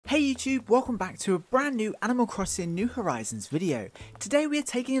Hey YouTube, welcome back to a brand new Animal Crossing New Horizons video. Today we are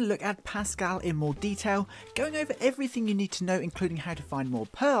taking a look at Pascal in more detail, going over everything you need to know including how to find more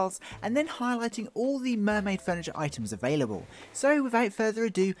pearls, and then highlighting all the mermaid furniture items available. So without further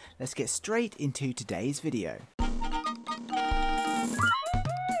ado, let's get straight into today's video.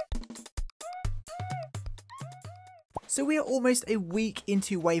 So we are almost a week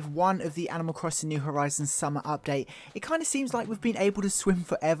into wave 1 of the Animal Crossing New Horizons summer update. It kind of seems like we've been able to swim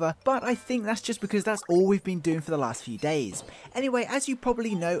forever, but I think that's just because that's all we've been doing for the last few days. Anyway, as you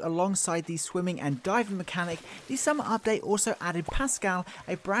probably know, alongside the swimming and diving mechanic, the summer update also added Pascal,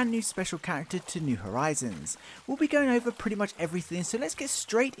 a brand new special character to New Horizons. We'll be going over pretty much everything, so let's get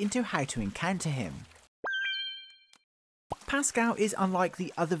straight into how to encounter him. Pascal is unlike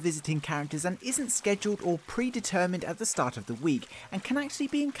the other visiting characters and isn't scheduled or predetermined at the start of the week, and can actually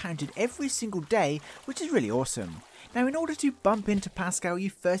be encountered every single day, which is really awesome. Now, in order to bump into Pascal, you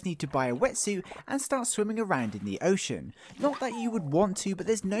first need to buy a wetsuit and start swimming around in the ocean. Not that you would want to, but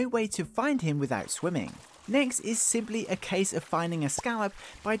there's no way to find him without swimming. Next is simply a case of finding a scallop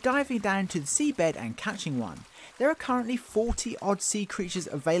by diving down to the seabed and catching one. There are currently 40 odd sea creatures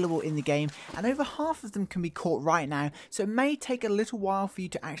available in the game, and over half of them can be caught right now, so it may take a little while for you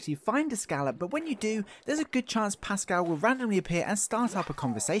to actually find a scallop, but when you do, there's a good chance Pascal will randomly appear and start up a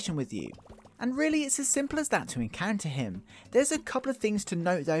conversation with you. And really, it's as simple as that to encounter him. There's a couple of things to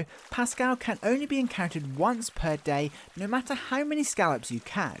note though. Pascal can only be encountered once per day, no matter how many scallops you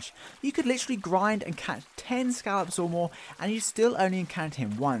catch. You could literally grind and catch 10 scallops or more, and you still only encounter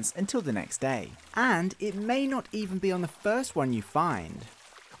him once until the next day. And it may not even be on the first one you find.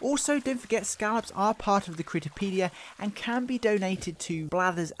 Also, don't forget scallops are part of the Critterpedia and can be donated to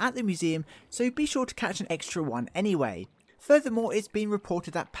Blathers at the museum, so be sure to catch an extra one anyway. Furthermore, it's been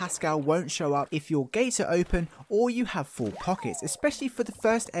reported that Pascal won't show up if your gates are open or you have full pockets, especially for the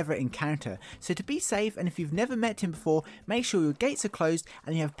first ever encounter. So to be safe, and if you've never met him before, make sure your gates are closed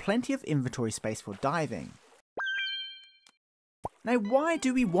and you have plenty of inventory space for diving. Now, why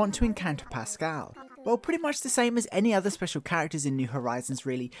do we want to encounter Pascal? Well, pretty much the same as any other special characters in New Horizons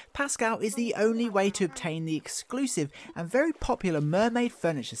really. Pascal is the only way to obtain the exclusive and very popular mermaid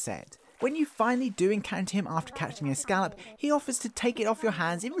furniture set. When you finally do encounter him after catching a scallop, he offers to take it off your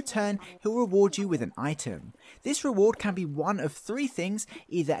hands. In return, he'll reward you with an item. This reward can be one of three things: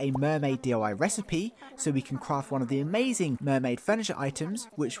 either a mermaid DIY recipe, so we can craft one of the amazing mermaid furniture items,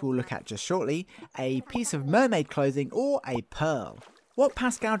 which we'll look at just shortly, a piece of mermaid clothing, or a pearl. What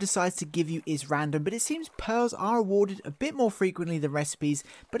Pascal decides to give you is random, but it seems pearls are awarded a bit more frequently than recipes,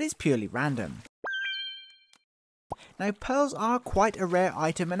 but it's purely random. Now, pearls are quite a rare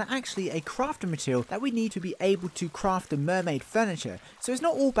item and are actually a crafting material that we need to be able to craft the mermaid furniture, so it's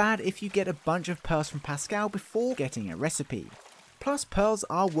not all bad if you get a bunch of pearls from Pascal before getting a recipe. Plus, pearls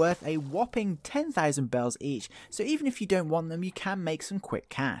are worth a whopping 10,000 bells each, so even if you don't want them, you can make some quick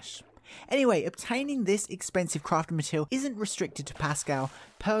cash. Anyway, obtaining this expensive crafting material isn't restricted to Pascal.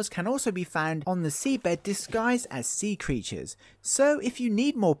 Pearls can also be found on the seabed disguised as sea creatures. So if you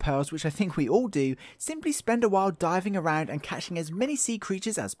need more pearls, which I think we all do, simply spend a while diving around and catching as many sea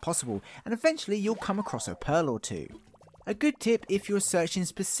creatures as possible, and eventually you'll come across a pearl or two. A good tip if you're searching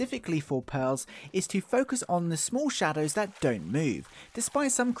specifically for pearls is to focus on the small shadows that don't move.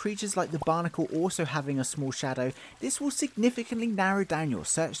 Despite some creatures like the barnacle also having a small shadow, this will significantly narrow down your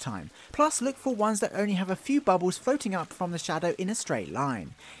search time. Plus, look for ones that only have a few bubbles floating up from the shadow in a straight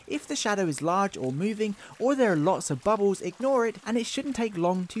line. If the shadow is large or moving, or there are lots of bubbles, ignore it, and it shouldn't take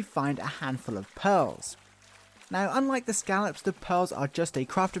long to find a handful of pearls. Now, unlike the scallops, the pearls are just a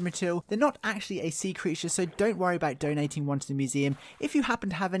crafting material. They're not actually a sea creature, so don't worry about donating one to the museum. If you happen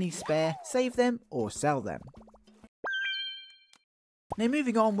to have any spare, save them or sell them. Now,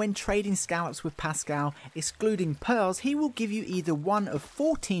 moving on, when trading scallops with Pascal, excluding pearls, he will give you either one of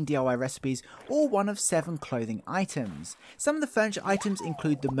 14 DIY recipes or one of 7 clothing items. Some of the furniture items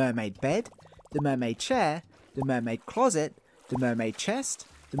include the mermaid bed, the mermaid chair, the mermaid closet, the mermaid chest,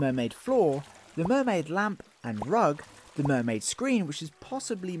 the mermaid floor, the mermaid lamp and rug, the mermaid screen, which is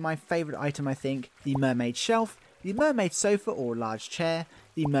possibly my favourite item I think, the mermaid shelf, the mermaid sofa or large chair,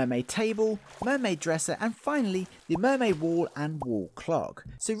 the mermaid table, mermaid dresser, and finally the mermaid wall and wall clock.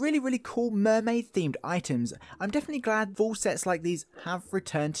 So really cool mermaid themed items. I'm definitely glad full sets like these have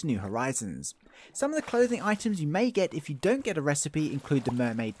returned to New Horizons. Some of the clothing items you may get if you don't get a recipe include the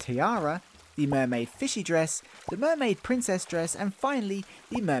mermaid tiara, the mermaid fishy dress, the mermaid princess dress, and finally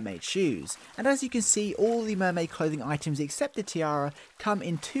the mermaid shoes. And as you can see, all the mermaid clothing items except the tiara come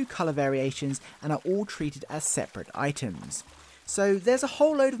in 2 colour variations and are all treated as separate items. So there's a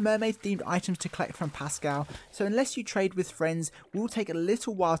whole load of mermaid themed items to collect from Pascal, so unless you trade with friends, will take a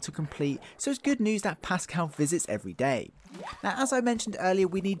little while to complete, so it's good news that Pascal visits every day. Now, as I mentioned earlier,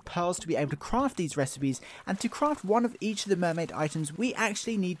 we need pearls to be able to craft these recipes, and to craft one of each of the mermaid items we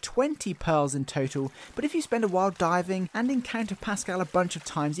actually need 20 pearls in total, but if you spend a while diving and encounter Pascal a bunch of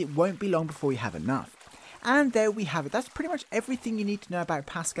times, it won't be long before you have enough. And there we have it. That's pretty much everything you need to know about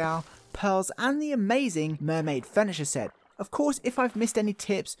Pascal, pearls, and the amazing mermaid furniture set. Of course, if I've missed any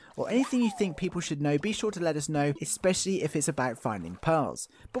tips or anything you think people should know, be sure to let us know, especially if it's about finding pearls.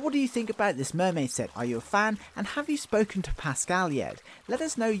 But what do you think about this mermaid set? Are you a fan? And have you spoken to Pascal yet? Let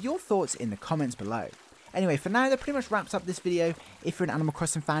us know your thoughts in the comments below. Anyway, for now, that pretty much wraps up this video. If you're an Animal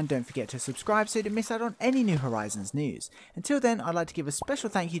Crossing fan, don't forget to subscribe so you don't miss out on any New Horizons news. Until then, I'd like to give a special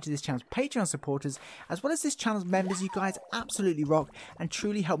thank you to this channel's Patreon supporters, as well as this channel's members. You guys absolutely rock and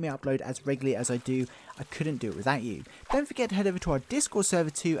truly help me upload as regularly as I do. I couldn't do it without you. Don't forget to head over to our Discord server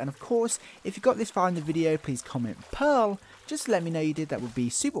too, and of course, if you got this far in the video, please comment Pearl, just to let me know you did. That would be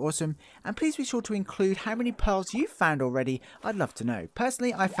super awesome. And please be sure to include how many pearls you've found already. I'd love to know.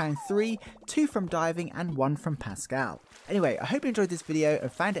 Personally, I found 3, 2 from diving and 1 from Pascal. Anyway, I hope you enjoyed this video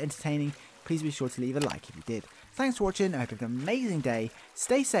and found it entertaining. Please be sure to leave a like if you did. Thanks for watching. I hope you have an amazing day.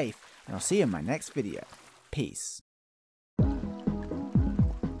 Stay safe, and I'll see you in my next video. Peace.